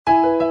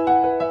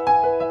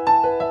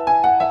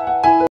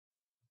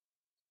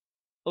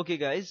Okay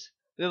guys,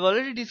 we have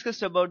already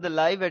discussed about the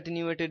live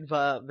attenuated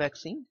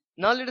vaccine.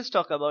 Now let us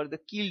talk about the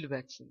killed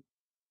vaccine.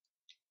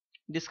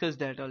 Discussed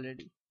that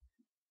already.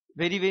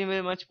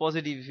 Very much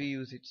positive if we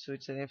use it, so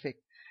it's an effect.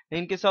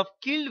 In case of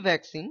killed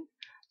vaccine,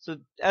 so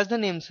as the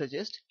name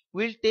suggests,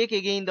 we'll take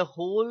again the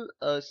whole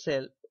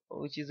cell,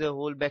 which is a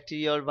whole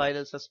bacterial or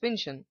viral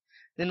suspension.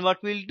 Then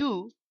what we'll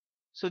do,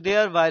 so they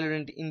are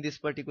virulent in this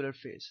particular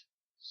phase,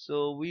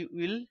 so we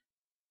will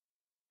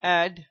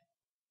add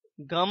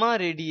gamma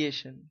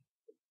radiation.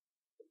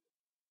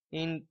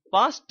 In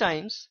past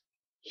times,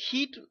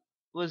 heat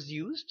was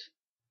used,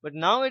 but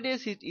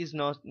nowadays it is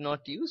not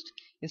used.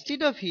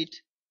 Instead of heat,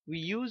 we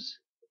use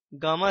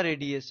gamma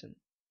radiation,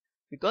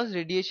 because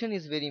radiation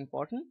is very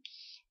important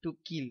to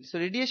kill. So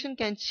radiation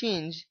can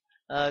change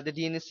the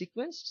DNA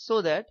sequence,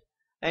 so that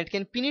and it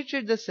can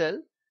penetrate the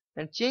cell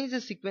and change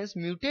the sequence,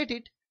 mutate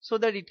it, so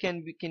that it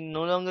can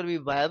no longer be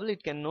viable,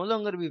 it can no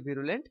longer be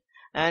virulent.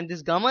 And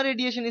this gamma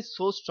radiation is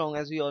so strong,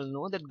 as we all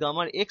know, that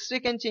gamma X-ray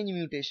can change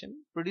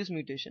mutation, produce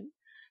mutation.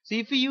 So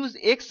if we use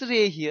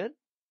X-ray here,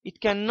 it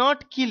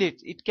cannot kill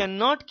it. It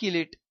cannot kill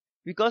it,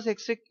 because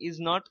X-ray is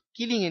not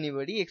killing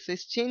anybody. X-ray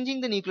is changing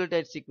the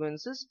nucleotide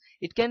sequences.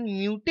 It can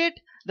mutate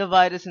the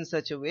virus in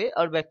such a way,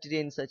 or bacteria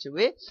in such a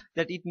way,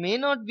 that it may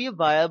not be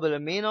viable, or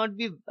may not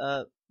be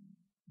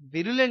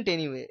virulent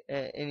anyway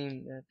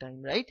any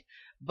time, right?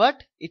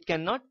 But it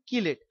cannot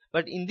kill it.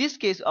 But in this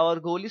case, our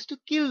goal is to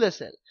kill the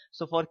cell.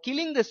 So for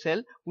killing the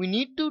cell, we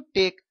need to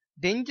take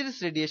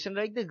dangerous radiation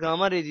like the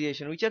gamma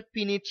radiation, which are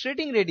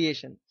penetrating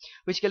radiation,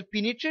 which can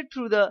penetrate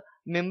through the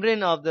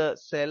membrane of the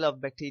cell of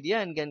bacteria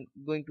and can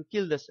going to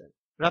kill the cell,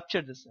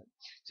 rupture the cell.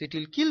 So it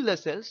will kill the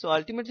cell. So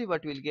ultimately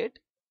what we'll get,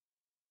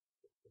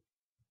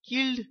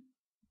 killed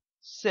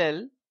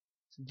cell.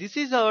 This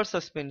is our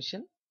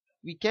suspension.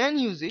 We can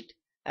use it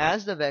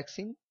as the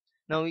vaccine.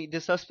 Now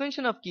the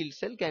suspension of killed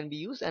cell can be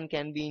used and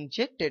can be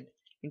injected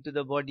into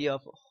the body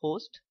of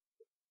host,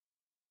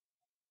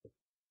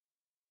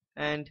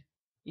 and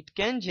it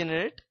can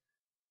generate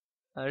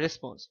a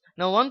response.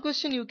 Now one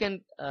question you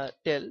can ask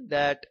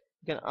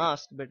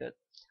better,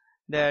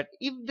 that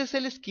if the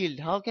cell is killed,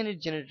 how can it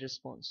generate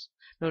response?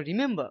 Now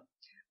remember,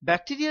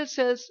 bacterial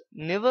cells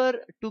never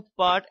took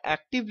part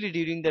actively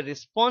during the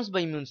response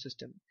by immune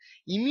system.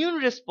 Immune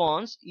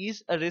response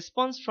is a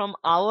response from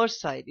our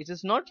side. It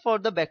is not for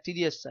the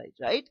bacteria side,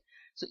 right?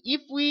 So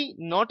if we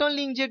not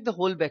only inject the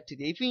whole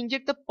bacteria, if we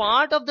inject the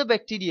part of the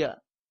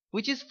bacteria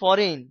which is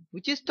foreign,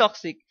 which is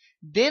toxic,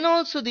 then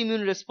also the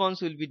immune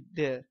response will be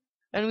there.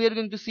 And we are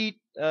going to see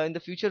it in the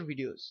future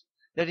videos,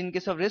 that in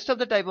case of rest of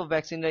the type of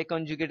vaccine like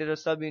conjugated or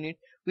subunit,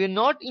 we are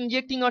not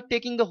injecting or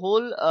taking the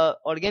whole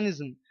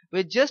organism. We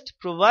are just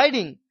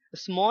providing a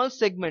small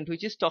segment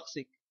which is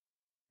toxic,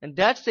 and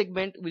that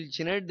segment will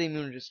generate the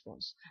immune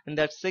response. And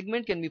that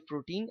segment can be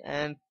protein,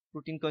 and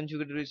protein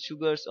conjugated with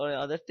sugars or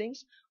other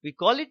things. We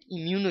call it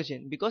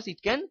immunogen because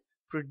it can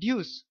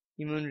produce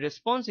immune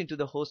response into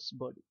the host's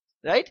body,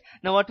 right?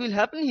 Now what will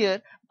happen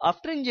here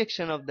after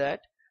injection of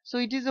that, so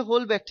it is a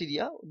whole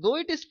bacteria, though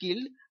it is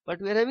killed,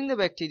 but we are having the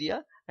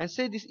bacteria, and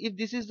say this, if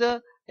this is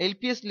the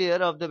LPS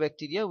layer of the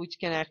bacteria which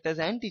can act as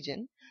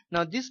antigen.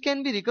 Now this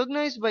can be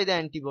recognized by the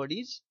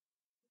antibodies.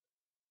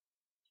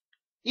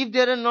 If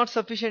there are not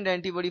sufficient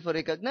antibody for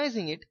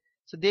recognizing it,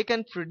 so they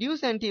can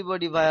produce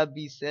antibody via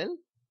B cell,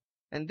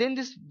 and then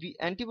this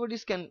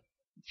antibodies can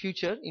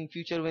in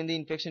future when the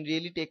infection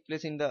really take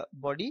place in the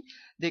body,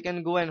 they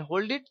can go and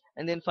hold it,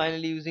 and then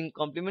finally using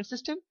complement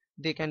system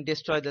they can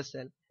destroy the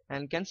cell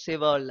and can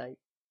save our life.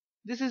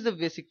 This is the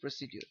basic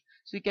procedure.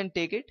 So we can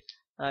take it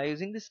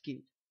using the skill,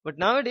 but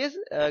nowadays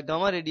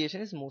gamma radiation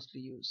is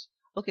mostly used.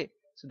 Okay,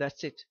 so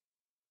that's it.